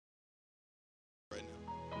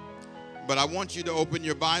But I want you to open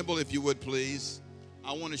your Bible, if you would, please.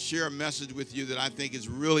 I want to share a message with you that I think is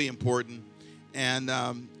really important. And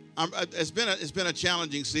it's been a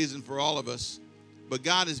challenging season for all of us. But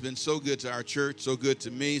God has been so good to our church, so good to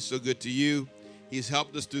me, so good to you. He's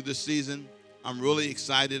helped us through this season. I'm really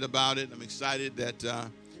excited about it. I'm excited that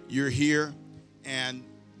you're here. And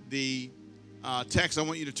the text I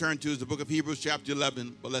want you to turn to is the book of Hebrews chapter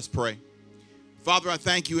 11. But let's pray. Father, I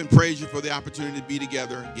thank you and praise you for the opportunity to be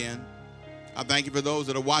together again. I thank you for those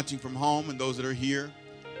that are watching from home and those that are here.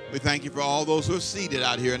 We thank you for all those who are seated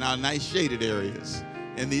out here in our nice shaded areas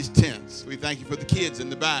in these tents. We thank you for the kids in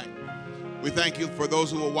the back. We thank you for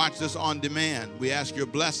those who will watch this on demand. We ask your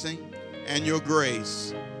blessing and your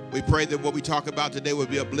grace. We pray that what we talk about today will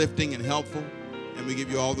be uplifting and helpful, and we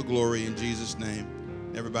give you all the glory in Jesus' name.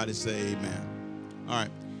 Everybody say amen. All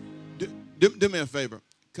right. Do me a favor.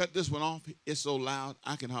 Cut this one off. It's so loud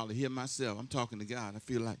I can hardly hear myself. I'm talking to God. I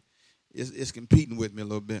feel like it's competing with me a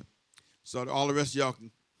little bit. So all the rest of y'all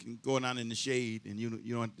can go down in the shade, and you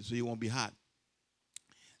don't, so you won't be hot.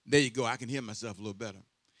 There you go. I can hear myself a little better.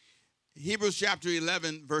 Hebrews chapter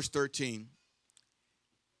 11, verse 13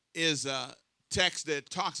 is a text that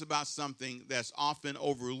talks about something that's often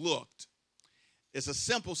overlooked. It's a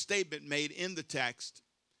simple statement made in the text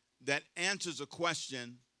that answers a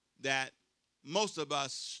question that most of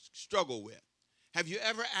us struggle with. Have you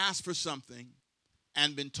ever asked for something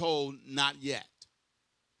and been told not yet?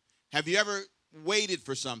 Have you ever waited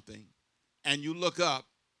for something and you look up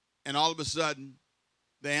and all of a sudden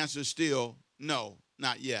the answer is still no,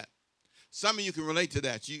 not yet? Some of you can relate to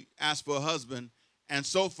that. You asked for a husband, and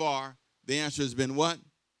so far, the answer has been what?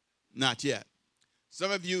 Not yet.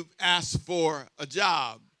 Some of you asked for a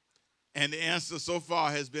job, and the answer so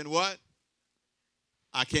far has been what?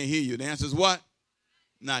 I can't hear you. The answer is what?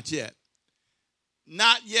 Not yet.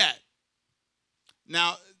 Not yet.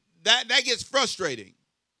 Now, that gets frustrating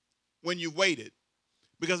when you waited,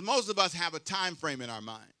 because most of us have a time frame in our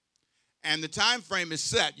mind, and the time frame is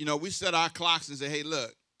set. You know, we set our clocks and say, hey,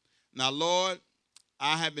 look, now, Lord,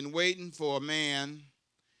 I have been waiting for a man,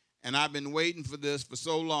 and I've been waiting for this for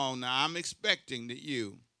so long. Now, I'm expecting that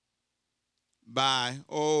you, by,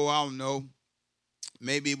 I don't know,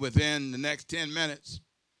 maybe within the next 10 minutes,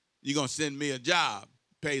 you're going to send me a job.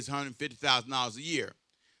 Pays $150,000 a year.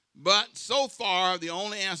 But so far, the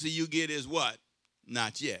only answer you get is what?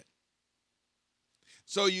 Not yet.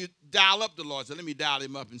 So you dial up the Lord. So let me dial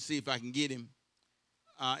him up and see if I can get him.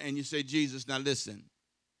 And you say, Jesus, now listen.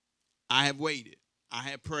 I have waited, I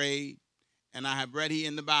have prayed, and I have read here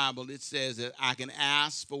in the Bible, it says that I can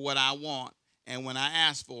ask for what I want, and when I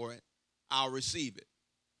ask for it, I'll receive it.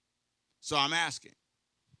 So I'm asking.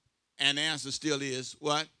 And the answer still is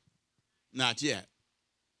what? Not yet.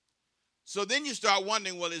 So then you start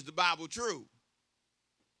wondering, well, is the Bible true?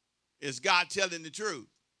 Is God telling the truth?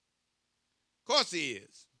 Of course he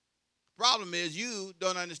is. The problem is you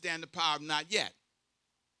don't understand the power of not yet.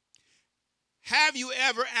 Have you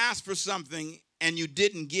ever asked for something and you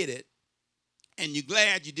didn't get it, and you're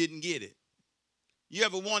glad you didn't get it? You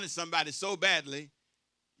ever wanted somebody so badly,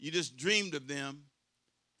 you just dreamed of them,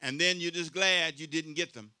 and then you're just glad you didn't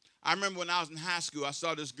get them? I remember when I was in high school, I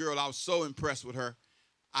saw this girl. I was so impressed with her.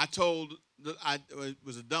 It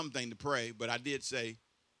was a dumb thing to pray, but I did say,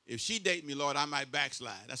 if she date me, Lord, I might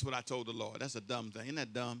backslide. That's what I told the Lord. That's a dumb thing. Isn't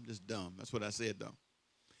that dumb? Just dumb. That's what I said, though.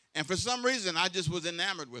 And for some reason, I just was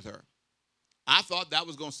enamored with her. I thought that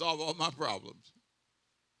was going to solve all my problems.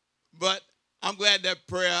 But I'm glad that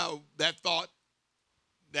prayer, that thought,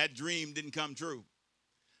 that dream didn't come true.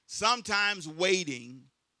 Sometimes waiting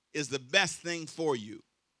is the best thing for you.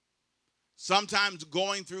 Sometimes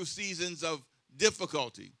going through seasons of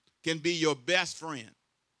difficulty can be your best friend.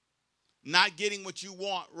 Not getting what you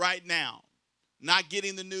want right now, not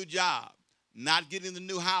getting the new job, not getting the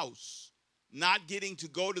new house, not getting to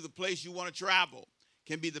go to the place you want to travel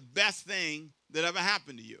can be the best thing that ever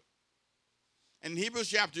happened to you. And in Hebrews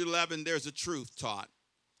chapter 11, there's a truth taught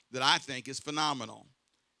that I think is phenomenal.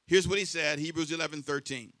 Here's what he said, Hebrews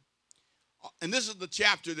 11:13. And this is the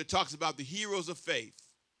chapter that talks about the heroes of faith.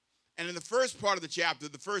 And in the first part of the chapter,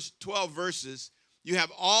 the first 12 verses, you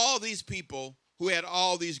have all these people who had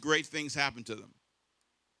all these great things happen to them.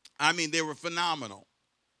 I mean, they were phenomenal.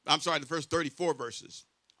 I'm sorry, the first 34 verses.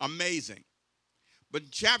 Amazing. But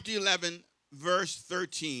chapter 11, verse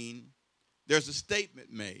 13, there's a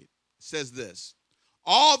statement made. It says this: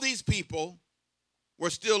 all these people were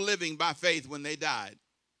still living by faith when they died.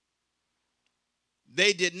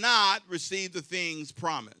 They did not receive the things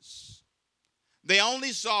promised. They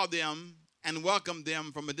only saw them and welcomed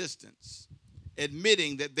them from a distance,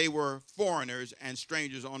 admitting that they were foreigners and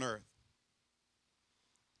strangers on earth.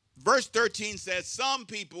 Verse 13 says, some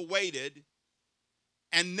people waited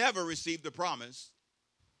and never received the promise.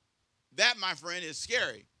 That, my friend, is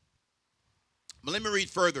scary. But let me read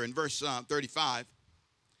further in verse 35.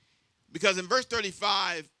 Because in verse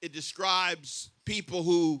 35, it describes people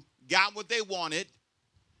who got what they wanted,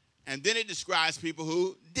 and then it describes people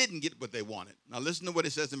who didn't get what they wanted. Now listen to what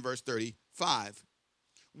it says in verse 35.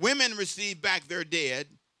 Women received back their dead,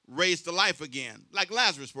 raised to life again, like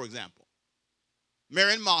Lazarus, for example.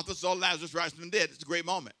 Mary and Martha saw Lazarus rise from the dead. It's a great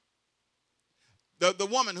moment. The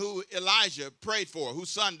woman who Elijah prayed for, whose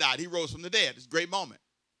son died, he rose from the dead. It's a great moment.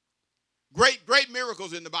 Great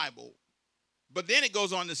miracles in the Bible. But then it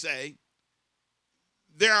goes on to say,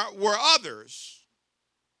 there were others,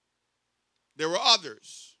 the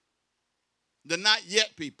not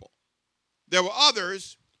yet people. There were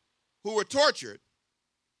others who were tortured,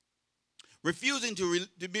 refusing to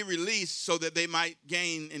be released so that they might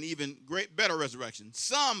gain an even better resurrection.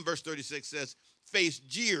 Some, verse 36 says, faced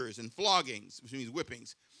jeers and floggings, which means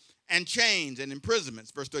whippings, and chains and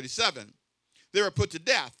imprisonments. Verse 37, they were put to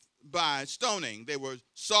death by stoning. They were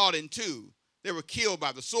sawed in two. They were killed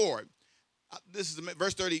by the sword. This is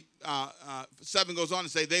verse 37 goes on to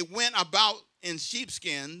say, they went about in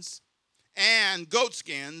sheepskins and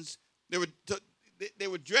goatskins. They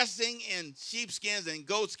were dressing in sheepskins and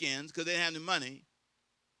goatskins because they didn't have any money.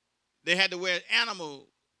 They had to wear animal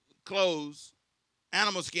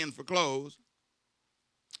skin for clothes.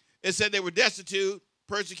 It said they were destitute,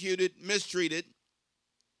 persecuted, mistreated,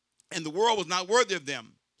 and the world was not worthy of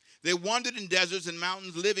them. They wandered in deserts and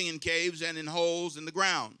mountains, living in caves and in holes in the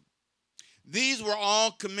ground. These were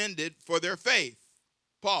all commended for their faith.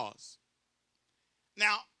 Pause.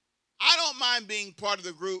 Now, I don't mind being part of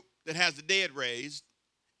the group that has the dead raised,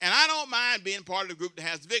 and I don't mind being part of the group that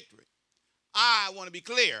has victory. I want to be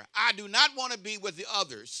clear. I do not want to be with the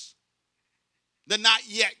others, the not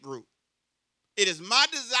yet group. It is my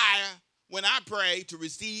desire when I pray to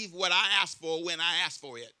receive what I ask for when I ask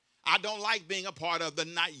for it. I don't like being a part of the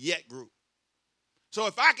not yet group. So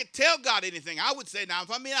if I could tell God anything, I would say, now, if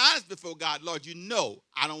I'm being honest before God, Lord, you know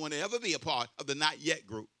I don't want to ever be a part of the not yet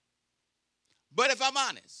group. But if I'm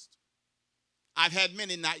honest, I've had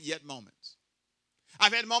many not yet moments.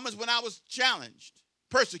 I've had moments when I was challenged,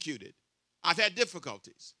 persecuted. I've had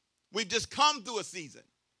difficulties. We've just come through a season,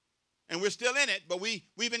 and we're still in it, but we've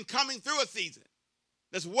been coming through a season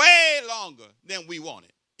that's way longer than we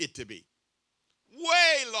wanted it to be.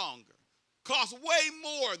 Way longer. Cost way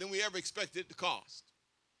more than we ever expected it to cost.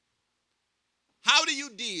 How do you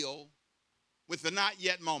deal with the not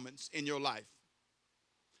yet moments in your life?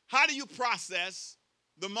 How do you process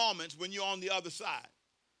the moments when you're on the other side?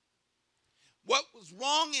 What was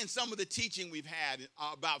wrong in some of the teaching we've had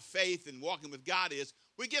about faith and walking with God is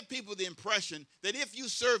we give people the impression that if you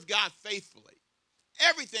serve God faithfully,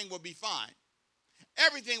 everything will be fine.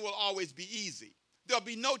 Everything will always be easy. There'll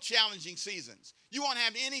be no challenging seasons. You won't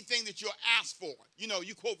have anything that you'll ask for. You know,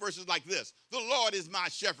 you quote verses like this. The Lord is my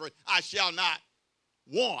shepherd, I shall not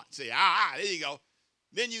want. Say, there you go.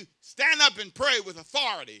 Then you stand up and pray with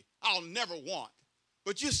authority. I'll never want.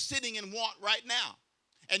 But you're sitting in want right now,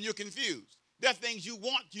 and you're confused. There are things you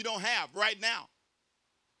want you don't have right now.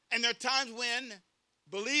 And there are times when,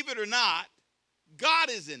 believe it or not, God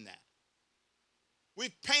is in that.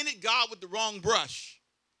 We've painted God with the wrong brush.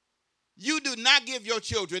 You do not give your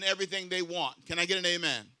children everything they want. Can I get an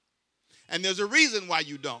amen? And there's a reason why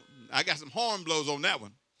you don't. I got some horn blows on that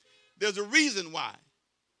one. There's a reason why.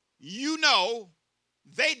 You know,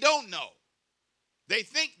 they don't know. They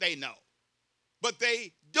think they know, but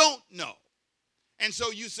they don't know. And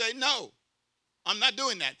so you say, no, I'm not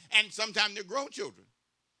doing that. And sometimes they're grown children,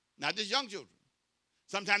 not just young children.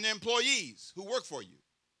 Sometimes they're employees who work for you.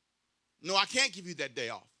 No, I can't give you that day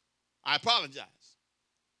off. I apologize.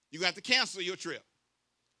 You have to cancel your trip.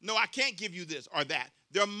 No, I can't give you this or that.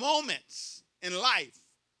 There are moments in life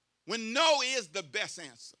when no is the best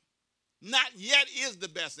answer. Not yet is the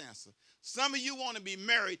best answer. Some of you want to be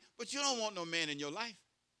married, but you don't want no man in your life.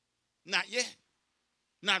 Not yet.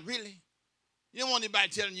 Not really. You don't want anybody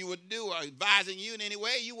telling you what to do or advising you in any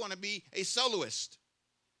way. You want to be a soloist.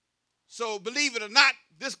 So believe it or not,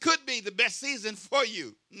 this could be the best season for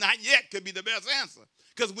you. Not yet could be the best answer.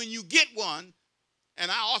 Because when you get one, and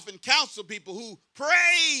I often counsel people who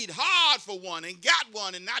prayed hard for one and got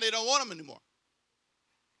one, and now they don't want them anymore.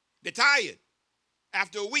 They're tired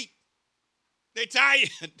after a week. They're tired.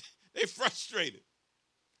 They're frustrated.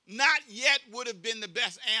 Not yet would have been the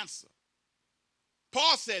best answer.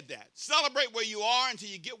 Paul said that. Celebrate where you are until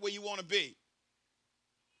you get where you want to be.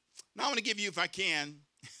 Now I want to give you, if I can,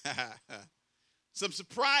 some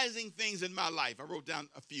surprising things in my life. I wrote down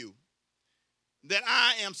a few. that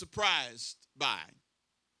I am surprised by.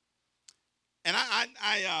 And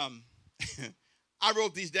I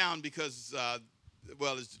wrote these down because,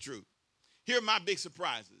 well, it's the truth. Here are my big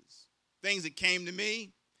surprises. Things that came to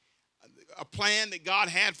me, a plan that God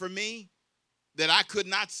had for me that I could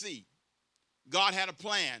not see. God had a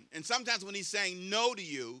plan. And sometimes when he's saying no to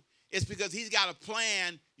you, it's because he's got a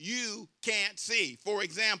plan you can't see. For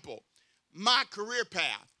example, my career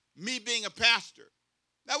path, me being a pastor,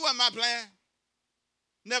 that wasn't my plan.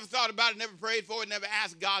 Never thought about it, never prayed for it, never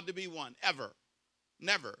asked God to be one, ever.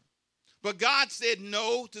 Never. But God said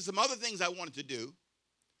no to some other things I wanted to do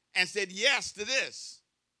and said yes to this.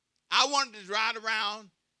 I wanted to ride around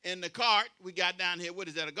in the cart we got down here. What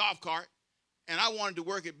is that, a golf cart? And I wanted to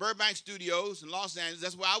work at Burbank Studios in Los Angeles.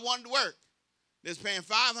 That's where I wanted to work. They was paying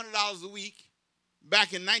 $500 a week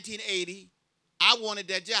back in 1980. I wanted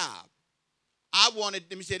that job.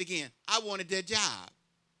 Let me say it again. I wanted that job.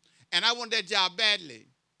 And I wanted that job badly.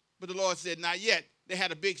 But the Lord said, not yet. They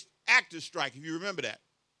had a big actors strike, if you remember that.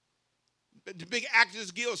 The big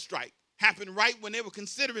Actors Guild strike happened right when they were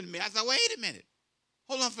considering me. I said, wait a minute.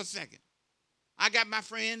 Hold on for a second. I got my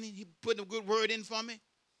friend. He put a good word in for me.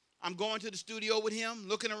 I'm going to the studio with him,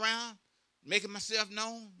 looking around, making myself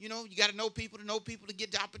known. You know, you got to know people to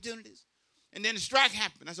get the opportunities. And then the strike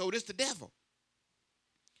happened. I said, oh, this is the devil.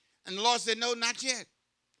 And the Lord said, no, not yet.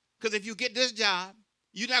 Because if you get this job,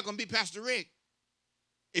 you're not going to be Pastor Rick.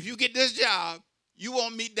 If you get this job, you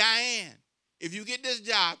won't meet Diane. If you get this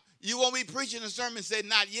job, you won't be preaching a sermon say,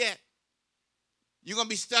 not yet. You're going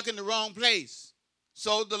to be stuck in the wrong place.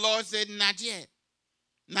 So the Lord said, not yet.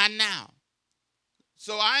 Not now.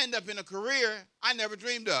 So I end up in a career I never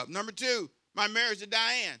dreamed of. Number two, my marriage to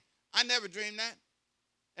Diane. I never dreamed that.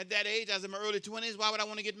 At that age, I was in my early 20s. Why would I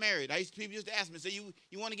want to get married? People used to ask me, say,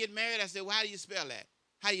 you want to get married? I said, well, how do you spell that?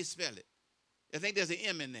 How do you spell it? I think there's an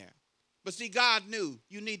M in there. But see, God knew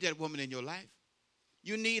you need that woman in your life.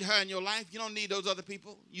 You need her in your life. You don't need those other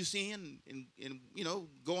people you seeing and you know,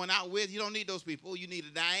 going out with. You don't need those people. You need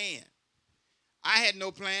a Diane. I had no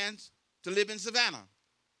plans to live in Savannah.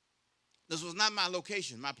 This was not my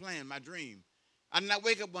location, my plan, my dream. I did not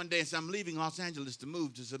wake up one day and say, I'm leaving Los Angeles to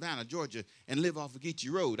move to Savannah, Georgia, and live off of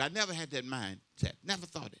Geechee Road. I never had that mindset, never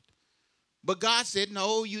thought it. But God said,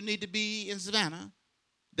 no, you need to be in Savannah.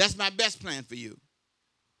 That's my best plan for you.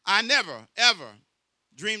 I never, ever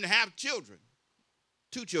dreamed to have children,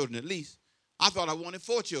 2 children at least. I thought I wanted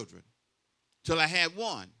 4 children till I had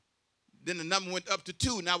 1. Then the number went up to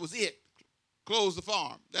 2, and that was it. Close the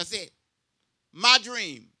farm. That's it. My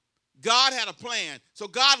dream. God had a plan. So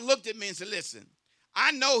God looked at me and said, listen,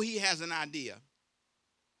 I know he has an idea.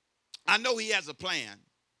 I know he has a plan.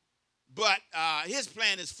 But his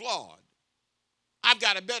plan is flawed. I've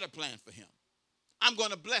got a better plan for him. I'm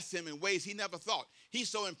going to bless him in ways he never thought. He's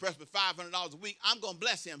so impressed with $500 a week, I'm going to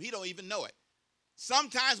bless him. He don't even know it.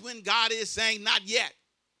 Sometimes when God is saying not yet,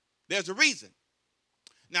 there's a reason.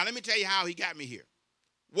 Now, let me tell you how he got me here.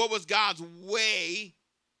 What was God's way?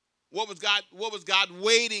 What was God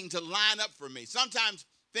waiting to line up for me? Sometimes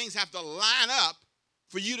things have to line up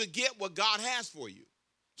for you to get what God has for you.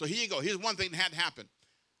 So here you go. Here's one thing that had to happen.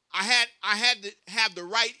 I had to have the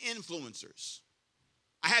right influencers.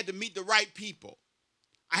 I had to meet the right people.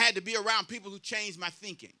 I had to be around people who changed my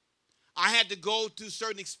thinking. I had to go through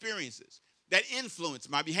certain experiences that influenced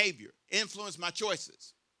my behavior, influenced my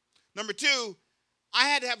choices. Number 2, I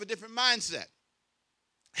had to have a different mindset.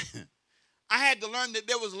 I had to learn that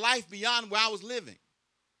there was life beyond where I was living.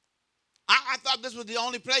 I thought this was the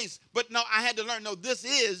only place, but no, I had to learn, no, this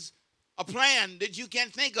is a plan that you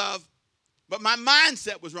can't think of, but my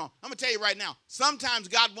mindset was wrong. I'm going to tell you right now, sometimes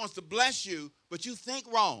God wants to bless you, but you think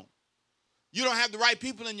wrong. You don't have the right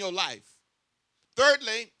people in your life.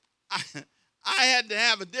 Thirdly, I had to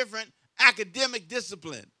have a different academic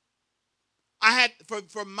discipline. I had,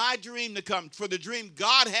 for my dream to come, for the dream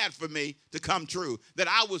God had for me to come true, that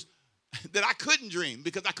I couldn't dream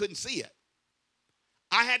because I couldn't see it.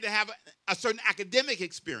 I had to have a certain academic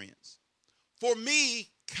experience. For me,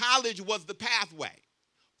 college was the pathway.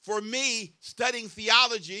 For me, studying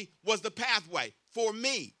theology was the pathway. For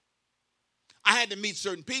me, I had to meet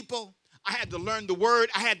certain people. I had to learn the word.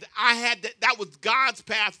 That was God's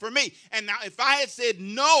path for me. And now if I had said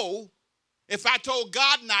no, if I told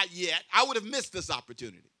God not yet, I would have missed this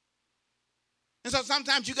opportunity. And so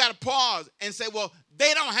sometimes you got to pause and say, well,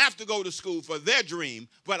 they don't have to go to school for their dream,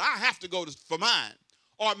 but I have to go for mine.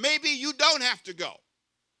 Or maybe you don't have to go.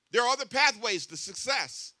 There are other pathways to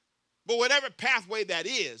success. But whatever pathway that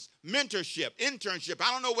is, mentorship, internship,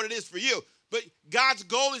 I don't know what it is for you, but God's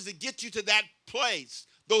goal is to get you to that place.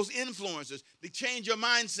 those influencers, to change your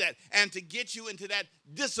mindset and to get you into that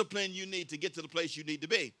discipline you need to get to the place you need to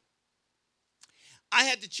be. I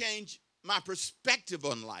had to change my perspective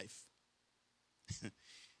on life.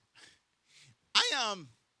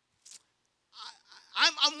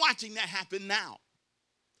 I'm watching that happen now.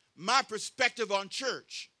 My perspective on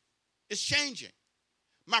church is changing.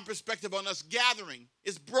 My perspective on us gathering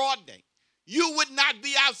is broadening. You would not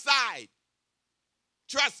be outside.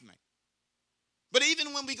 Trust me. But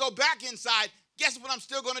even when we go back inside, guess what I'm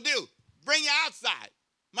still going to do? Bring you outside.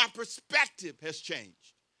 My perspective has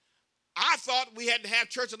changed. I thought we had to have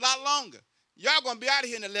church a lot longer. Y'all going to be out of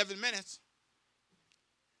here in 11 minutes.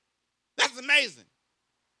 That's amazing.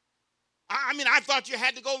 I mean, I thought you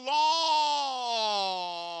had to go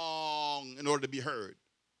long in order to be heard.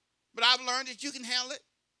 But I've learned that you can handle it.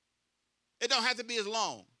 It don't have to be as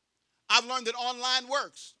long. I've learned that online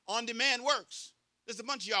works. On demand works. There's a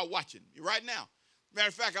bunch of y'all watching me right now. Matter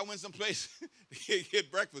of fact, I went someplace to get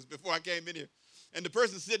breakfast before I came in here. And the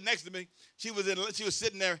person sitting next to me, she was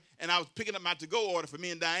sitting there, and I was picking up my to-go order for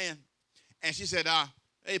me and Diane. And she said,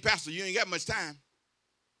 hey, Pastor, you ain't got much time.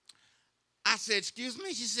 I said, excuse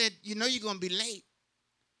me? She said, you know you're going to be late.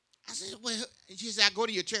 I said, well, she said, I go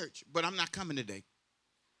to your church, but I'm not coming today.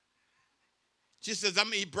 She says, I'm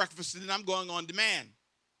going to eat breakfast, and then I'm going on demand.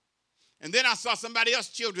 And then I saw somebody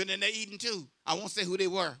else's children, and they're eating too. I won't say who they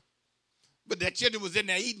were. But their children was in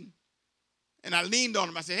there eating. And I leaned on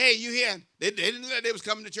them. I said, hey, you here? They didn't know they was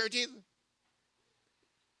coming to church either.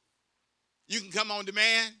 You can come on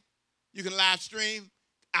demand. You can live stream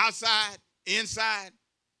outside, inside.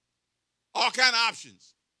 All kind of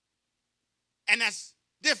options. And that's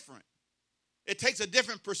different. It takes a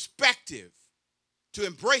different perspective to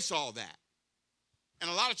embrace all that. And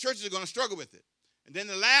a lot of churches are going to struggle with it. And then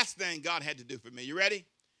the last thing God had to do for me, you ready?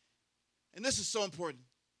 And this is so important.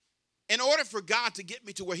 In order for God to get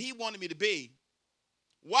me to where he wanted me to be,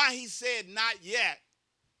 why he said not yet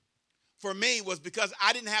for me was because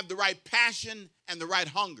I didn't have the right passion and the right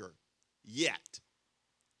hunger yet.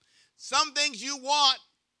 Some things you want,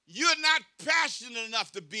 you're not passionate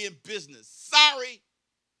enough to be in business. Sorry.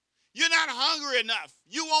 You're not hungry enough.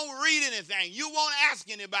 You won't read anything. You won't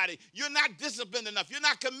ask anybody. You're not disciplined enough. You're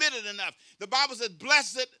not committed enough. The Bible says,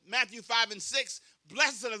 blessed, Matthew 5:6,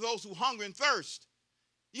 blessed are those who hunger and thirst.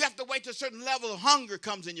 You have to wait till a certain level of hunger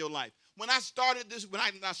comes in your life. When I took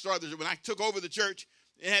over the church,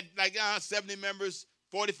 it had like 70 members,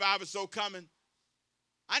 45 or so coming.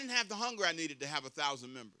 I didn't have the hunger I needed to have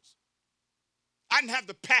 1,000 members. I didn't have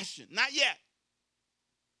the passion, not yet.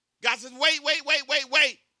 God says, wait.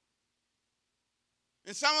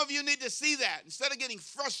 And some of you need to see that. Instead of getting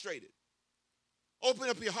frustrated, open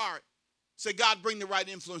up your heart. Say, God, bring the right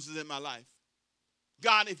influences in my life.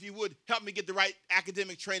 God, if you would, help me get the right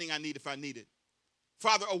academic training I need if I need it.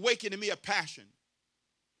 Father, awaken in me a passion.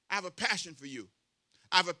 I have a passion for you.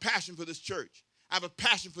 I have a passion for this church. I have a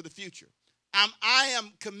passion for the future. I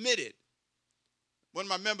am committed. One of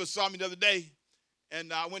my members saw me the other day,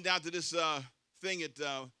 and I went down to this thing at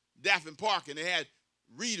Daffin Park, and they had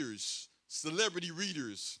readers, celebrity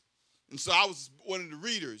readers. And so I was one of the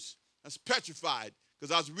readers. I was petrified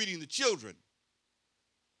because I was reading the children.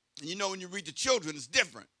 And you know, when you read the children, it's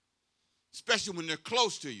different, especially when they're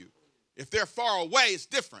close to you. If they're far away, it's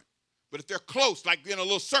different. But if they're close, like in a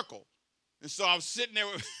little circle. And so I was sitting there,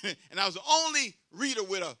 and I was the only reader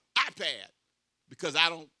with an iPad because I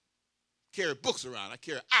don't carry books around. I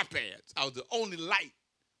carry iPads. I was the only light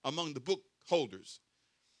among the book holders.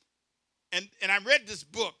 And I read this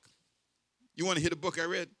book. You want to hear the book I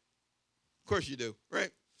read? Of course you do,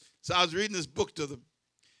 right? So I was reading this book to them,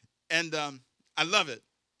 and I love it.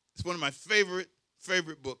 It's one of my favorite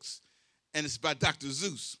books, and it's by Dr.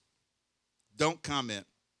 Seuss. Don't comment.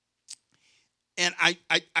 And I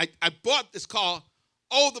bought this called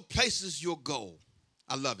Oh, the Places You'll Go.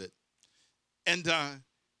 I love it. And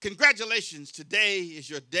congratulations, today is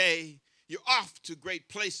your day. You're off to great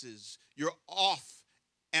places. You're off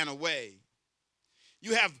and away.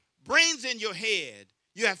 You have brains in your head.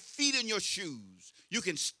 You have feet in your shoes. You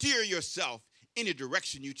can steer yourself any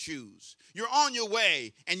direction you choose. You're on your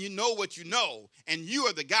way, and you know what you know, and you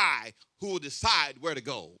are the guy who will decide where to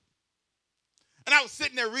go. And I was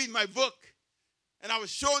sitting there reading my book, and I was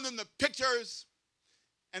showing them the pictures,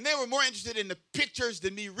 and they were more interested in the pictures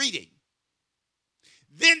than me reading.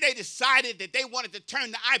 Then they decided that they wanted to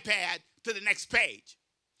turn the iPad to the next page.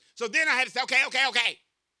 So then I had to say, okay,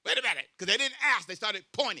 wait a minute, because they didn't ask, they started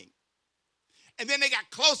pointing. And then they got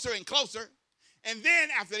closer and closer. And then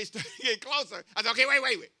after they started getting closer, I said, okay,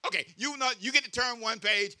 wait. Okay, you get to turn one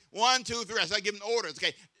page, 1, 2, 3. So I give them orders.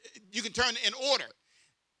 Okay, you can turn in order.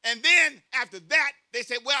 And then after that, they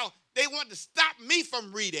said, well, they wanted to stop me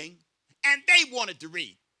from reading, and they wanted to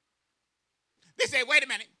read. They said, wait a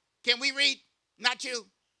minute, can we read? Not you.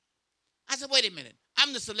 I said, wait a minute,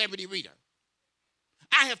 I'm the celebrity reader.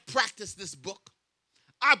 I have practiced this book.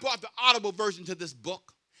 I bought the Audible version to this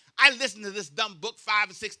book. I listened to this dumb book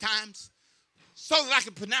 5 or 6 times so that I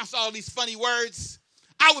could pronounce all these funny words.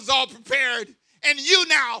 I was all prepared, and you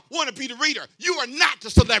now want to be the reader. You are not the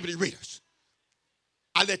celebrity readers.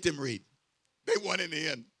 I let them read. They won in the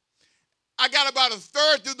end. I got about a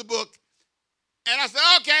third through the book, and I said,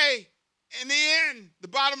 okay, in the end, the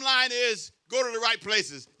bottom line is go to the right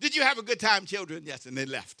places. Did you have a good time, children? Yes, and they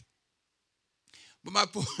left. But my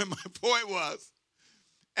point was,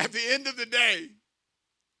 at the end of the day,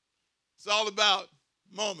 it's all about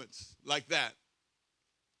moments like that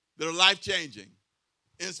are life-changing,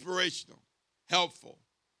 inspirational, helpful,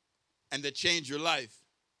 and that change your life.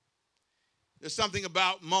 There's something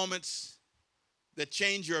about moments that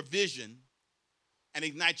change your vision and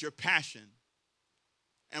ignite your passion.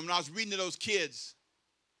 And when I was reading to those kids,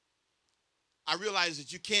 I realized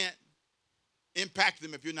that you can't impact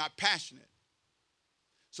them if you're not passionate.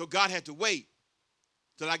 So God had to wait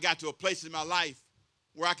till I got to a place in my life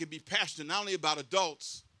where I could be passionate not only about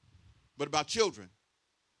adults, but about children.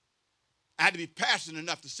 I had to be passionate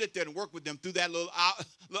enough to sit there and work with them through that little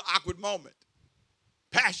awkward moment.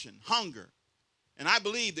 Passion, hunger. And I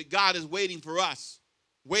believe that God is waiting for us,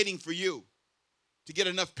 waiting for you to get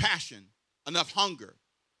enough passion, enough hunger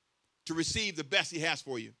to receive the best he has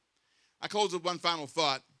for you. I close with one final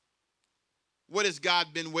thought. What has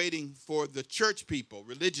God been waiting for the church people,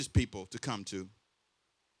 religious people, to come to?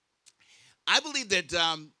 I believe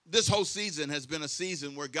that this whole season has been a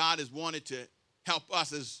season where God has wanted to help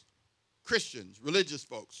us as Christians, religious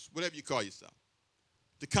folks, whatever you call yourself,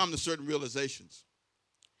 to come to certain realizations.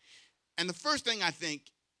 And the first thing I think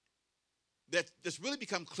that's really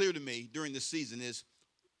become clear to me during this season is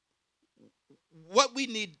what we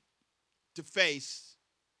need to face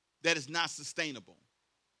that is not sustainable.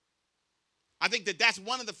 I think that that's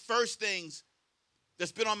one of the first things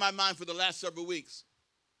that's been on my mind for the last several weeks.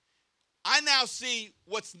 I now see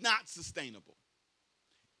what's not sustainable.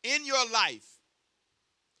 In your life,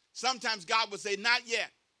 sometimes God would say, not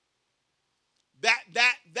yet.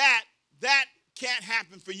 That can't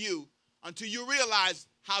happen for you until you realize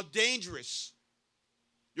how dangerous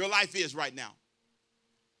your life is right now.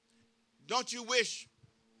 Don't you wish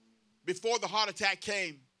before the heart attack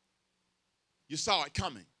came, you saw it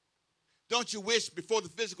coming? Don't you wish before the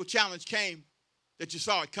physical challenge came that you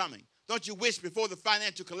saw it coming? Don't you wish before the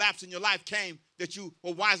financial collapse in your life came that you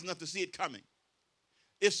were wise enough to see it coming?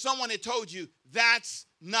 If someone had told you that's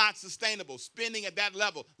not sustainable, spending at that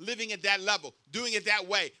level, living at that level, doing it that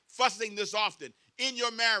way, fussing this often, in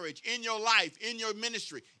your marriage, in your life, in your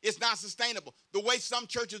ministry, it's not sustainable. The way some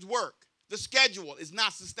churches work, the schedule is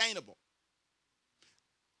not sustainable.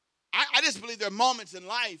 I just believe there are moments in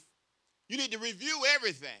life you need to review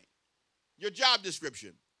everything. Your job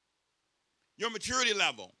description, your maturity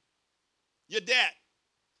level, your debt,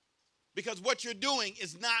 because what you're doing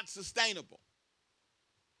is not sustainable.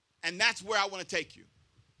 And that's where I want to take you.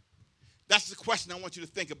 That's the question I want you to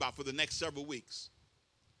think about for the next several weeks.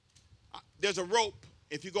 There's a rope.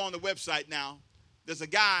 If you go on the website now, there's a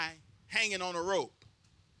guy hanging on a rope.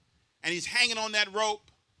 And he's hanging on that rope,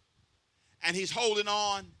 and he's holding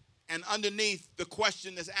on. And underneath, the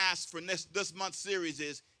question that's asked for this month's series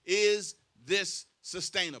is this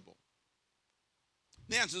sustainable?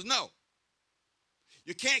 The answer is no.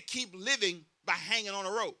 You can't keep living by hanging on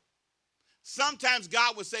a rope. Sometimes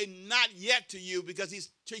God would say not yet to you because he's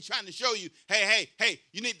trying to show you, hey,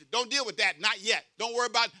 you need to, don't deal with that, not yet. Don't worry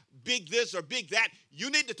about big this or big that. You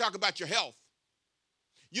need to talk about your health.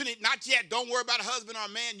 You need, not yet, don't worry about a husband or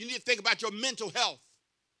a man. You need to think about your mental health.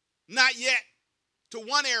 Not yet. To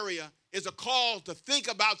one area is a call to think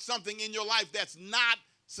about something in your life that's not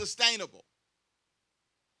sustainable.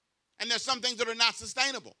 And there's some things that are not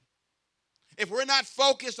sustainable. If we're not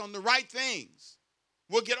focused on the right things,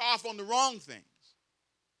 we'll get off on the wrong things.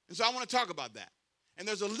 And so I want to talk about that. And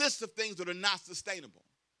there's a list of things that are not sustainable.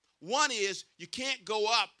 One is you can't go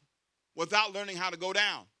up without learning how to go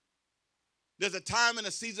down. There's a time and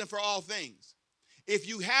a season for all things. If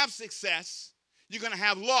you have success, you're going to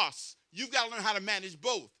have loss. You've got to learn how to manage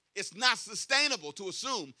both. It's not sustainable to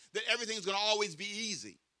assume that everything's going to always be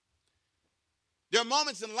easy. There are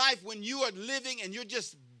moments in life when you are living and you're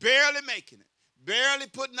just barely making it, barely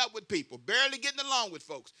putting up with people, barely getting along with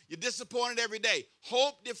folks. You're disappointed every day.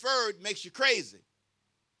 Hope deferred makes you crazy.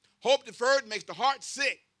 Hope deferred makes the heart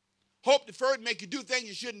sick. Hope deferred makes you do things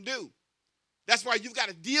you shouldn't do. That's why you've got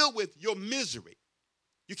to deal with your misery.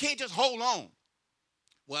 You can't just hold on.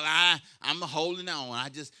 Well, I'm holding on.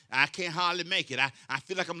 I can't hardly make it. I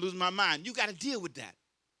feel like I'm losing my mind. You got to deal with that.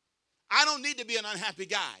 I don't need to be an unhappy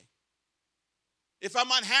guy. If I'm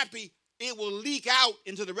unhappy, it will leak out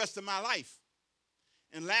into the rest of my life.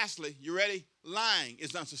 And lastly, you ready? Lying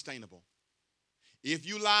is unsustainable. If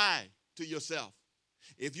you lie to yourself,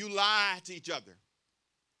 if you lie to each other,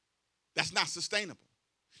 that's not sustainable.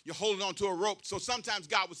 You're holding on to a rope. So sometimes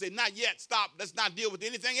God would say, not yet, stop. Let's not deal with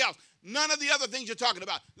anything else. None of the other things you're talking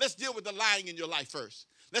about. Let's deal with the lying in your life first.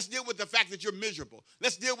 Let's deal with the fact that you're miserable.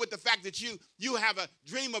 Let's deal with the fact that you have a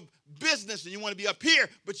dream of business and you want to be up here,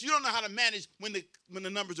 but you don't know how to manage when the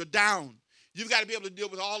numbers are down. You've got to be able to deal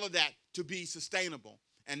with all of that to be sustainable.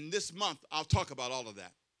 And this month, I'll talk about all of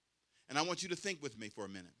that. And I want you to think with me for a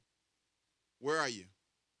minute. Where are you?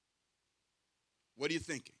 What are you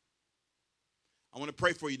thinking? I want to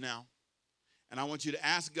pray for you now. And I want you to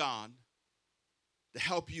ask God to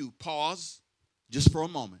help you pause just for a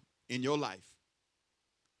moment in your life.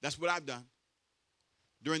 That's what I've done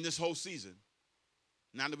during this whole season.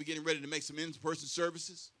 Now that we're getting ready to make some in-person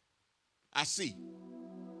services, I see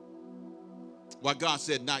what God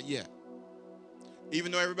said, not yet.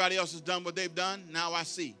 Even though everybody else has done what they've done, now I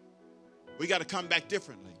see. We got to come back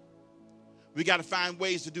differently. We got to find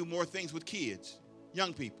ways to do more things with kids,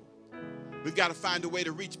 young people. We've got to find a way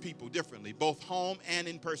to reach people differently, both home and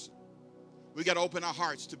in person. We've got to open our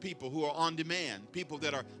hearts to people who are on demand, people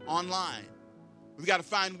that are online. We've got to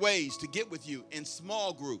find ways to get with you in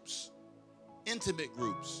small groups, intimate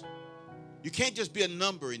groups. You can't just be a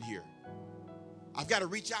number in here. I've got to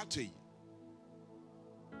reach out to you.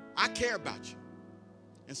 I care about you.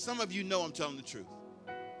 And some of you know I'm telling the truth.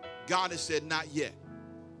 God has said not yet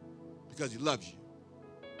because he loves you.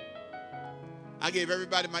 I gave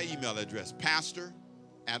everybody my email address,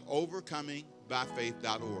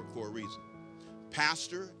 pastor@overcomingbyfaith.org for a reason.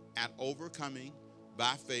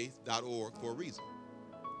 pastor@overcomingbyfaith.org for a reason.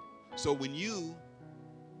 So when you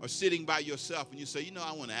are sitting by yourself and you say,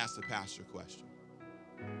 I want to ask the pastor a question,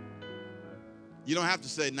 you don't have to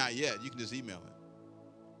say not yet. You can just email it.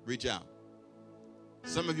 Reach out.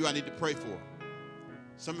 Some of you I need to pray for.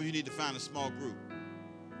 Some of you need to find a small group.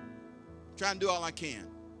 Try and do all I can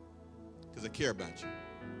because I care about you.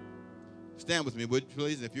 Stand with me, would you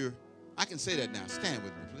please? I can say that now. Stand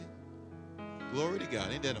with me, please. Glory to God.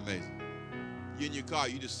 Ain't that amazing? You're in your car,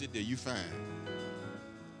 you just sit there, you fine.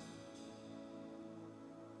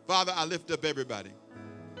 Father, I lift up everybody.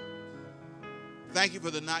 Thank you for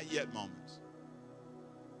the not yet moments.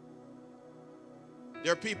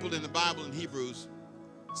 There are people in the Bible in Hebrews,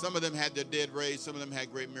 some of them had their dead raised, some of them had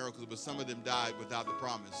great miracles, but some of them died without the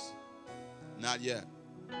promise. Not yet.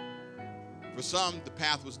 For some, the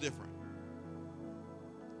path was different.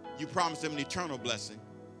 You promised them an eternal blessing.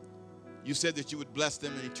 You said that you would bless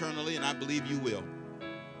them eternally, and I believe you will.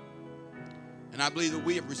 And I believe that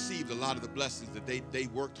we have received a lot of the blessings that they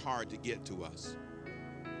worked hard to get to us.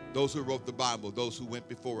 Those who wrote the Bible, those who went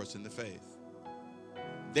before us in the faith.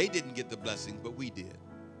 They didn't get the blessings, but we did.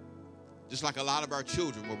 Just like a lot of our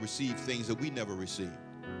children will receive things that we never received.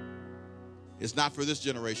 It's not for this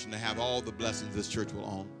generation to have all the blessings this church will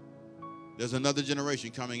own. There's another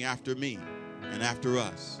generation coming after me and after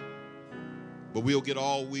us. But we'll get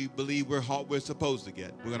all we believe we're supposed to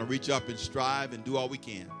get. We're going to reach up and strive and do all we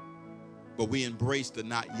can. But we embrace the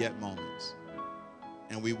not yet moments.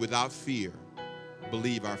 And we, without fear,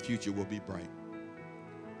 believe our future will be bright.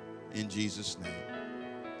 In Jesus' name.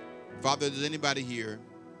 Father, is anybody here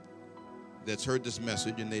that's heard this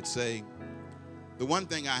message and they'd say, the one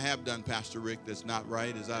thing I have done, Pastor Rick, that's not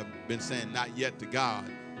right is I've been saying not yet to God.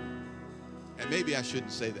 And maybe I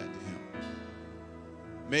shouldn't say that to him.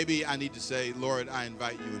 Maybe I need to say, Lord, I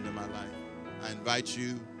invite you into my life. I invite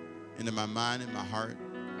you into my mind and my heart.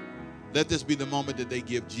 Let this be the moment that they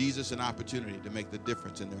give Jesus an opportunity to make the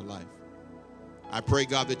difference in their life. I pray,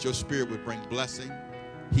 God, that your spirit would bring blessing,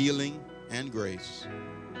 healing, and grace.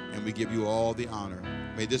 And we give you all the honor.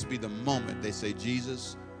 May this be the moment they say,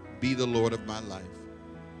 Jesus, be the Lord of my life.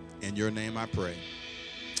 In your name I pray.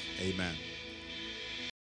 Amen.